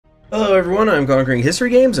Hello everyone, I'm Conquering History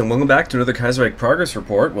Games, and welcome back to another Kaiserreich Progress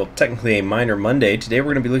Report. Well, technically a Minor Monday. Today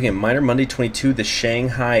we're going to be looking at Minor Monday 22, the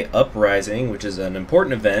Shanghai Uprising, which is an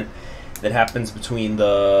important event that happens between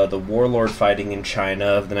the warlord fighting in China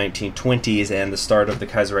of the 1920s and the start of the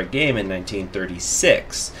Kaiserreich game in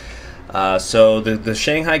 1936. So the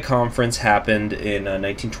Shanghai Conference happened in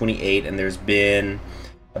 1928, and there's been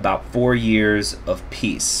about 4 years of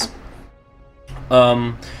peace.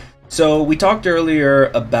 So we talked earlier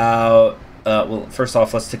about, well, first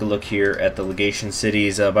off, let's take a look here at the legation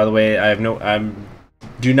cities. By the way,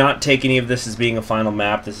 do not take any of this as being a final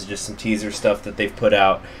map. This is just some teaser stuff that they've put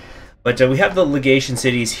out. But we have the legation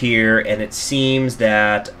cities here, and it seems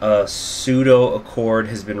that a pseudo-accord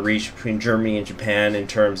has been reached between Germany and Japan in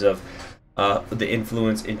terms of the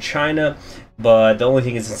influence in China. But the only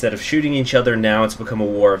thing is, instead of shooting each other, now it's become a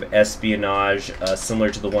war of espionage,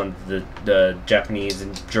 similar to the one the Japanese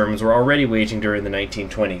and Germans were already waging during the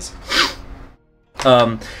 1920s.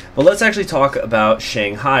 But let's actually talk about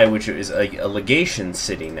Shanghai, which is a legation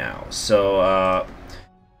city now. So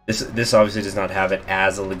this obviously does not have it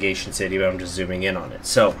as a legation city, but I'm just zooming in on it.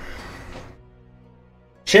 So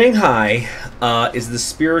Shanghai is the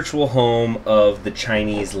spiritual home of the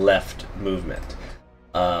Chinese left movement.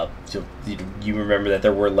 So you remember that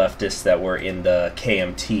there were leftists that were in the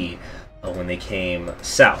KMT when they came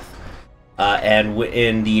south. And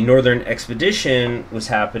when the Northern Expedition was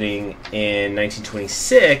happening in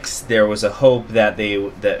 1926, there was a hope that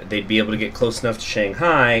they'd be able to get close enough to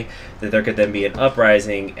Shanghai that there could then be an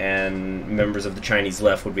uprising and members of the Chinese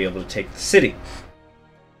left would be able to take the city.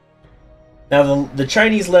 Now, the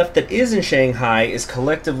Chinese left that is in Shanghai is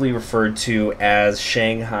collectively referred to as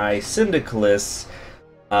Shanghai syndicalists,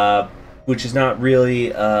 which is not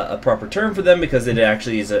really a proper term for them, because it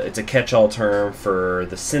actually is it's a catch-all term for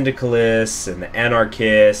the syndicalists and the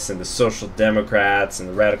anarchists and the social democrats and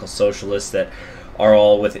the radical socialists that are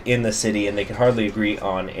all within the city, and they can hardly agree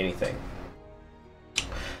on anything.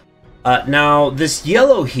 Now, this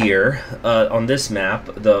yellow here on this map,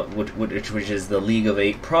 which is the League of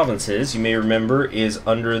Eight Provinces, you may remember, is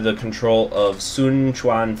under the control of Sun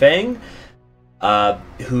Quanfang,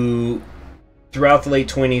 who throughout the late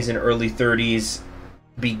 20s and early 30s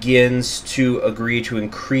begins to agree to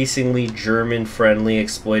increasingly German-friendly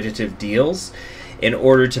exploitative deals in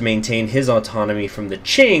order to maintain his autonomy from the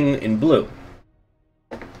Qing in blue.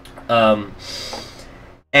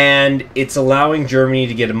 And it's allowing Germany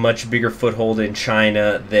to get a much bigger foothold in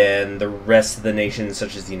China than the rest of the nations,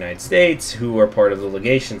 such as the United States, who are part of the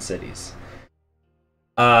legation cities.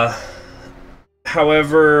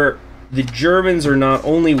 However, the Germans are not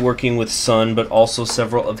only working with Sun, but also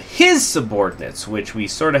several of his subordinates, which we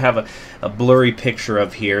sort of have a blurry picture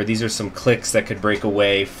of here. These are some cliques that could break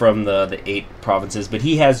away from the 8 provinces, but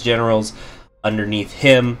he has generals underneath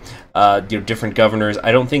him, different governors.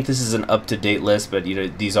 I don't think this is an up-to-date list, but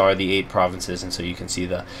these are the 8 provinces, and so you can see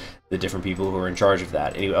the different people who are in charge of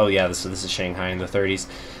that. Anyway, oh yeah, so this is Shanghai in the 30s,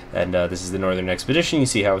 and this is the Northern Expedition. You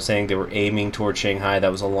see how I was saying they were aiming toward Shanghai.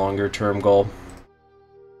 That was a longer-term goal.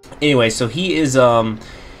 Anyway, so he is,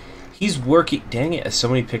 he's working... Dang it, so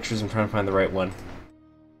many pictures. I'm trying to find the right one.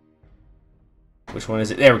 Which one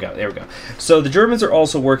is it? There we go, there we go. So the Germans are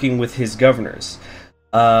also working with his governors.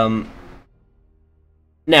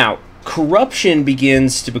 Now, corruption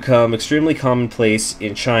begins to become extremely commonplace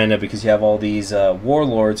in China because you have all these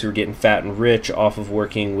warlords who are getting fat and rich off of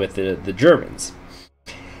working with the Germans.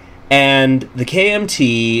 And the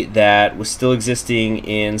KMT that was still existing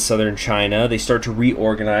in southern China, they start to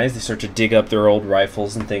reorganize, they start to dig up their old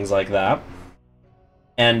rifles and things like that,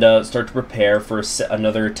 and start to prepare for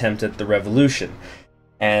another attempt at the revolution.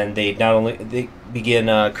 And they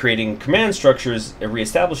begin creating command structures,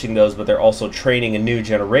 reestablishing those, but they're also training a new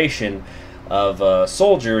generation of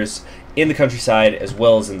soldiers in the countryside as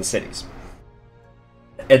well as in the cities.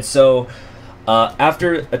 And so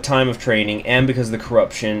after a time of training, and because of the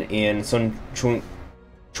corruption in Sun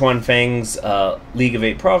Quanfang's League of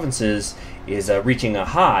Eight Provinces is reaching a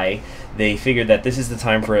high, they figured that this is the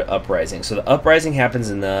time for an uprising. So the uprising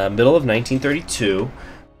happens in the middle of 1932.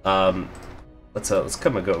 Let's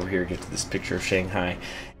come and go over here and get to this picture of Shanghai.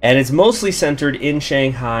 And it's mostly centered in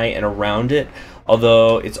Shanghai and around it,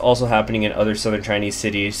 although it's also happening in other southern Chinese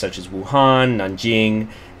cities such as Wuhan, Nanjing,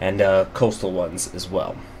 and coastal ones as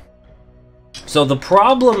well. So the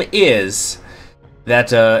problem is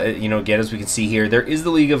that, again, as we can see here, there is the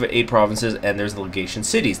League of Eight Provinces and there's the legation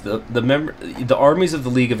cities. The armies of the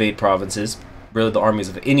League of Eight Provinces, really the armies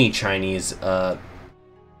of any Chinese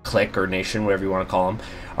clique or nation, whatever you want to call them,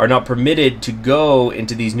 are not permitted to go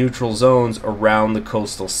into these neutral zones around the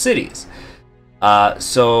coastal cities.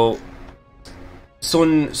 So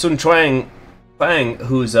Sun Chuang,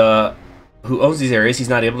 who owns these areas, he's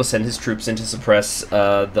not able to send his troops in to suppress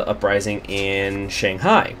the uprising in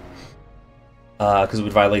Shanghai because it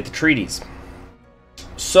would violate the treaties.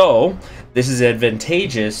 So this is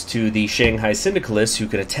advantageous to the Shanghai syndicalists, who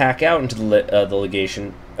can attack out into the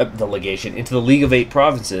League of Eight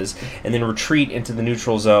Provinces and then retreat into the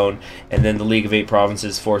neutral zone, and then the League of Eight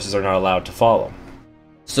Provinces forces are not allowed to follow.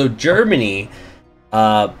 So Germany,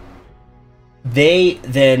 they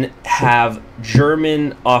then have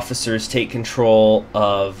German officers take control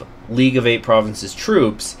of League of Eight Provinces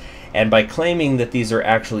troops, and by claiming that these are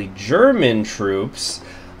actually German troops,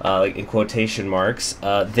 like in quotation marks,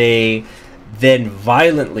 they then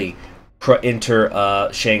violently enter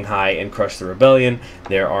Shanghai and crush the rebellion.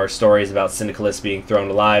 There are stories about syndicalists being thrown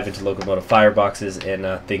alive into locomotive fireboxes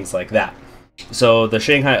and things like that. So the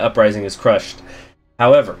Shanghai Uprising is crushed.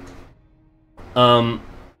 However,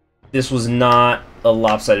 this was not a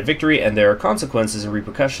lopsided victory, and there are consequences and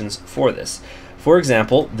repercussions for this. For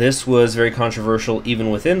example, this was very controversial even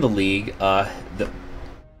within the League,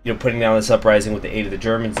 putting down this uprising with the aid of the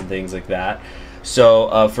Germans and things like that.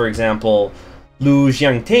 So, for example, Lu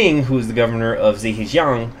Jiangting, who is the governor of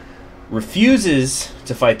Zhejiang, refuses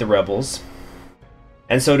to fight the rebels,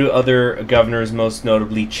 and so do other governors, most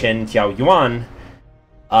notably Chen Tiaoyuan.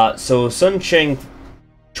 So Sun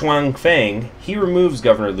Chuangfang, he removes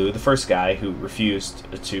Governor Lu, the first guy who refused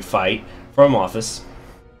to fight, from office,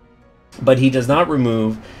 but he does not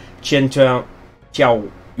remove Chen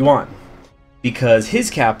Tiaoyuan, because his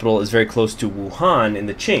capital is very close to Wuhan in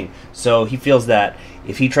the Qing. So he feels that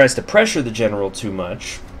if he tries to pressure the general too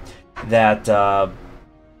much, that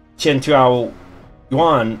Chen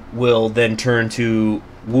Tiaoyuan will then turn to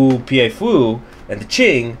Wu Peifu and the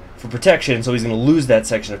Qing for protection, so he's going to lose that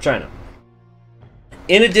section of China.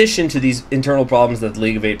 In addition to these internal problems that the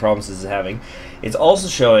League of Eight Provinces is having, it's also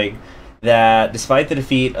showing that despite the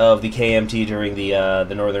defeat of the KMT during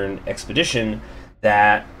the Northern Expedition,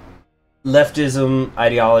 that leftism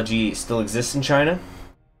ideology still exists in China,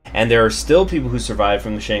 and there are still people who survive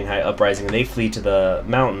from the Shanghai Uprising, and they flee to the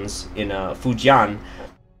mountains in Fujian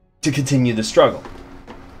to continue the struggle.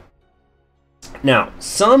 Now,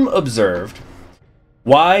 some observed,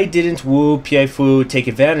 why didn't Wu Peifu take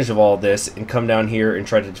advantage of all this and come down here and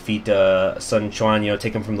try to defeat Sun Quan,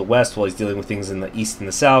 take him from the west while he's dealing with things in the east and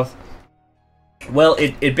the south? Well,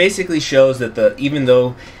 it basically shows that even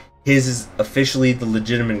though his is officially the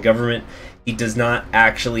legitimate government, he does not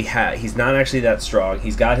actually he's not actually that strong.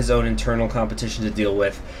 He's got his own internal competition to deal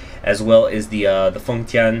with, as well as the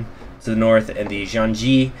Fengtian to the north and the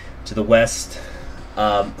Jiangxi to the west,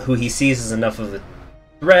 who he sees as enough of a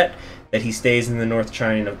threat that he stays in the North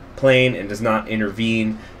China Plain and does not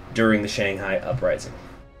intervene during the Shanghai Uprising,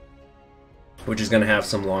 which is going to have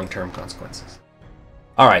some long-term consequences.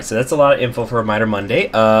 Alright, so that's a lot of info for Reminder Monday.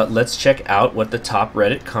 Let's check out what the top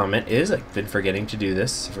Reddit comment is. I've been forgetting to do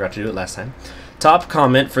this. I forgot to do it last time. Top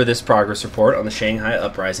comment for this progress report on the Shanghai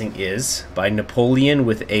Uprising is by Napoleon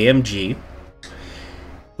with AMG,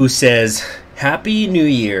 who says, "Happy New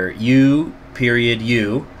Year, you.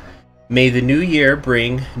 May the new year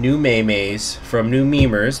bring new maymays from new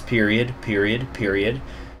memers, period.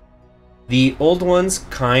 The old ones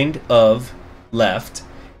kind of left,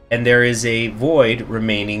 and there is a void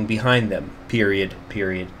remaining behind them, period.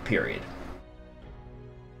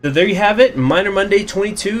 So there you have it, Minor Monday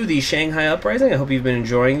 22, the Shanghai Uprising. I hope you've been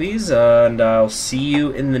enjoying these, and I'll see you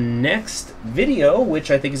in the next video,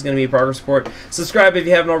 which I think is going to be a progress report. Subscribe if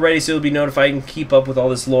you haven't already, so you'll be notified and keep up with all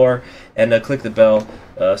this lore, and click the bell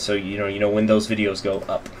so you know when those videos go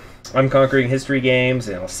up. I'm Conquering History Games,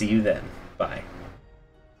 and I'll see you then. Bye.